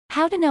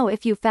How to know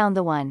if you found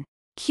the one.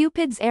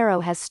 Cupid's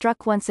arrow has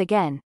struck once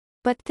again,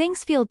 but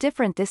things feel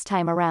different this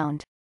time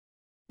around.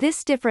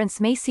 This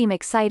difference may seem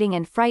exciting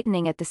and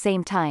frightening at the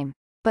same time,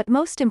 but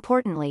most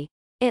importantly,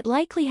 it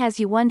likely has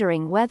you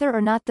wondering whether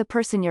or not the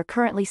person you're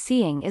currently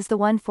seeing is the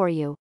one for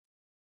you.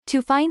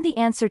 To find the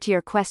answer to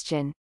your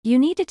question, you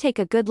need to take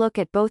a good look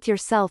at both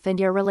yourself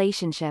and your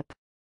relationship.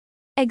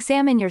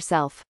 Examine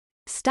yourself.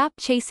 Stop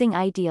chasing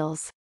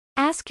ideals.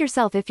 Ask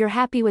yourself if you're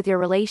happy with your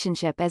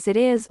relationship as it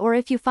is, or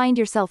if you find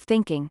yourself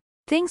thinking,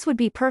 things would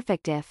be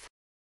perfect if.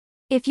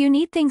 If you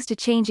need things to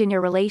change in your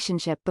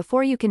relationship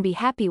before you can be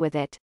happy with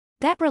it,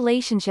 that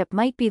relationship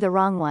might be the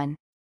wrong one.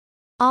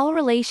 All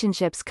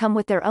relationships come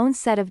with their own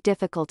set of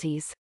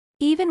difficulties.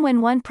 Even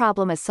when one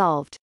problem is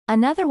solved,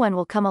 another one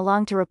will come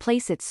along to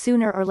replace it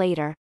sooner or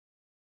later.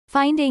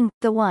 Finding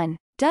the one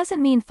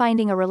doesn't mean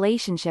finding a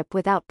relationship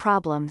without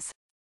problems.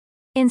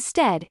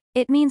 Instead,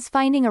 it means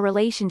finding a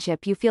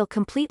relationship you feel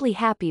completely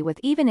happy with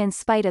even in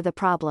spite of the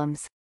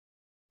problems.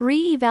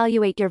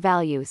 Re-evaluate your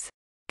values.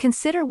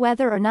 Consider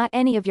whether or not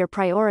any of your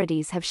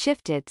priorities have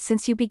shifted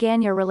since you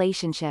began your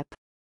relationship.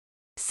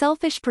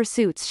 Selfish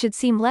pursuits should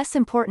seem less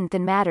important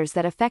than matters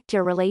that affect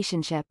your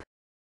relationship.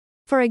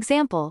 For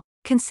example,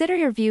 consider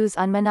your views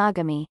on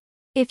monogamy.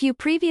 If you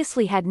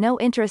previously had no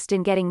interest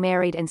in getting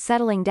married and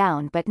settling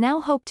down but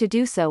now hope to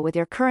do so with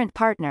your current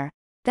partner,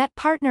 that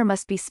partner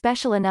must be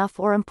special enough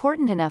or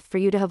important enough for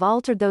you to have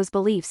altered those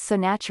beliefs so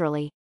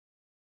naturally.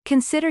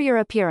 Consider your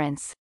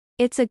appearance.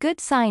 It's a good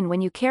sign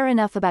when you care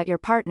enough about your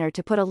partner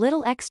to put a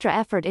little extra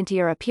effort into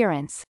your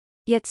appearance,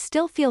 yet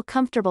still feel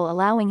comfortable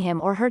allowing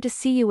him or her to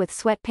see you with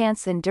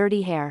sweatpants and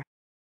dirty hair.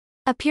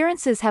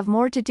 Appearances have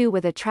more to do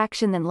with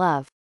attraction than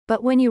love,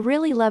 but when you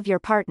really love your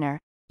partner,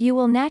 you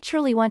will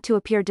naturally want to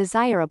appear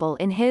desirable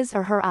in his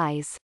or her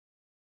eyes.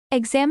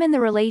 Examine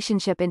the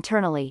relationship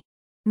internally.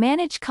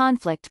 Manage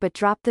conflict but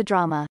drop the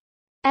drama.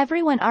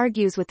 Everyone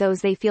argues with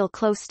those they feel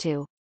close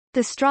to.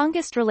 The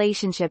strongest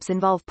relationships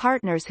involve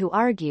partners who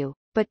argue,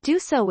 but do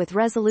so with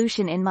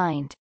resolution in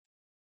mind.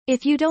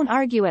 If you don't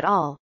argue at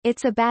all,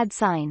 it's a bad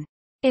sign.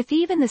 If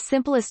even the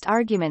simplest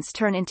arguments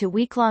turn into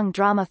week-long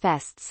drama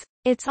fests,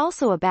 it's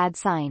also a bad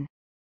sign.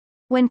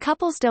 When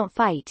couples don't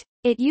fight,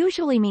 it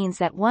usually means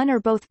that one or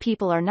both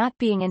people are not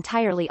being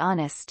entirely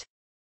honest.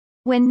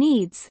 When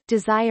needs,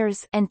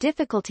 desires, and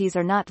difficulties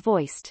are not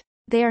voiced,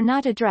 they are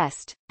not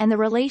addressed, and the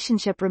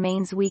relationship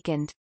remains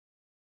weakened.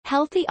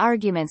 Healthy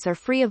arguments are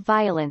free of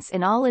violence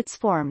in all its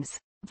forms,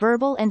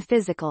 verbal and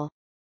physical.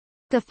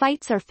 The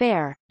fights are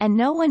fair, and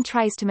no one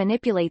tries to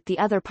manipulate the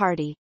other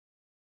party.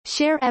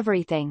 Share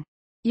everything.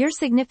 Your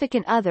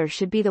significant other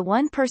should be the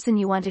one person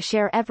you want to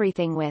share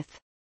everything with.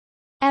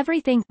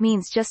 Everything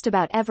means just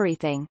about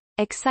everything.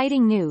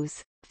 Exciting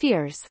news,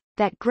 fears,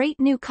 that great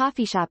new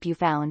coffee shop you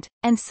found,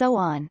 and so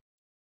on.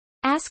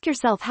 Ask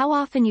yourself how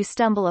often you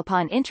stumble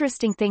upon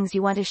interesting things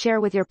you want to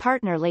share with your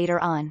partner later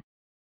on.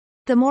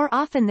 The more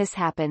often this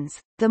happens,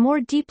 the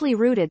more deeply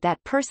rooted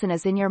that person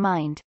is in your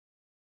mind.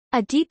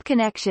 A deep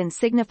connection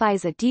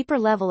signifies a deeper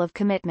level of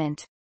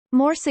commitment.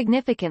 More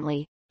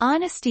significantly,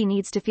 honesty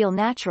needs to feel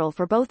natural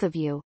for both of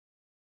you.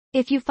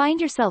 If you find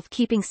yourself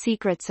keeping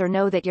secrets or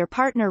know that your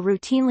partner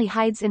routinely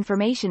hides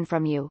information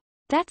from you,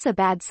 that's a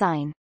bad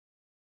sign.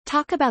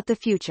 Talk about the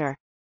future.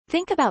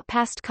 Think about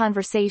past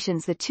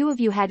conversations the two of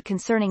you had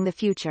concerning the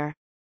future.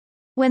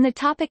 When the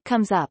topic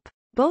comes up,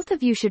 both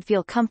of you should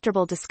feel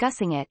comfortable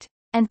discussing it,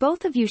 and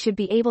both of you should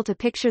be able to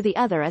picture the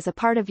other as a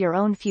part of your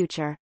own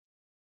future.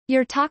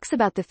 Your talks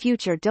about the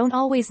future don't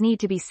always need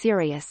to be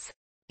serious.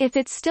 If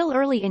it's still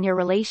early in your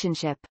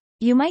relationship,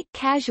 you might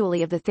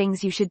casually of the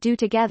things you should do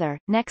together,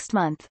 next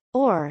month,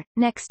 or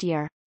next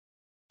year.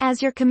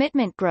 As your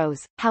commitment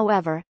grows,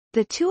 however,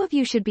 the two of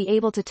you should be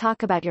able to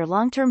talk about your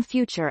long-term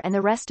future and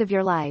the rest of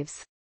your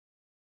lives.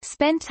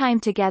 Spend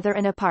time together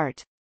and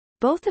apart.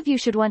 Both of you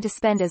should want to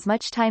spend as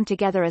much time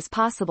together as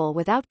possible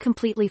without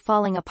completely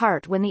falling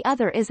apart when the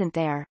other isn't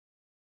there.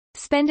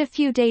 Spend a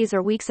few days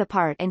or weeks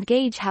apart and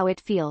gauge how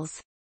it feels.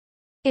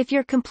 If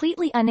you're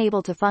completely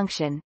unable to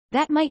function,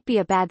 that might be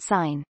a bad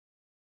sign.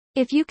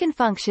 If you can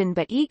function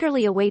but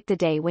eagerly await the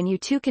day when you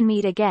two can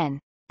meet again,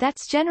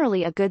 that's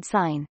generally a good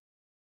sign.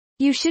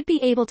 You should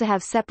be able to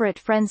have separate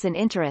friends and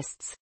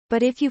interests,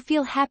 but if you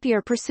feel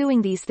happier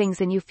pursuing these things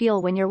than you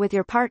feel when you're with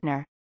your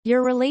partner,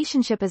 your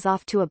relationship is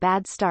off to a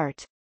bad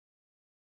start.